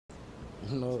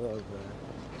No, okay.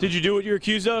 Did you do what you're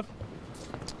accused of?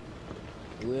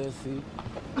 We'll see.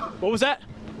 What was that?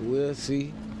 We'll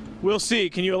see. We'll see.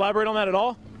 Can you elaborate on that at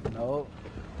all? No.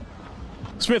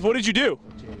 Smith, what did you do?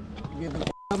 Get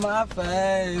the out my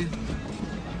face.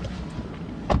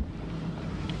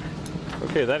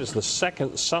 Okay, that is the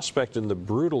second suspect in the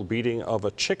brutal beating of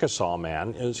a Chickasaw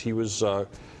man as he was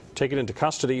taken into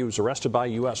custody. He was arrested by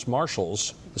U.S.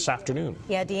 Marshals this afternoon.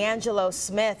 Yeah, Deangelo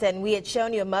Smith, and we had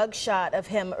shown you a mugshot of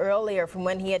him earlier from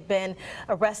when he had been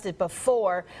arrested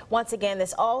before. Once again,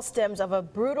 this all stems of a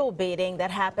brutal beating that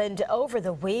happened over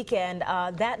the weekend.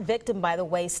 That victim, by the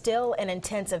way, still in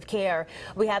intensive care.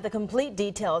 We have the complete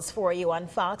details for you on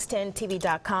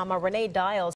fox10tv.com. Renee Dials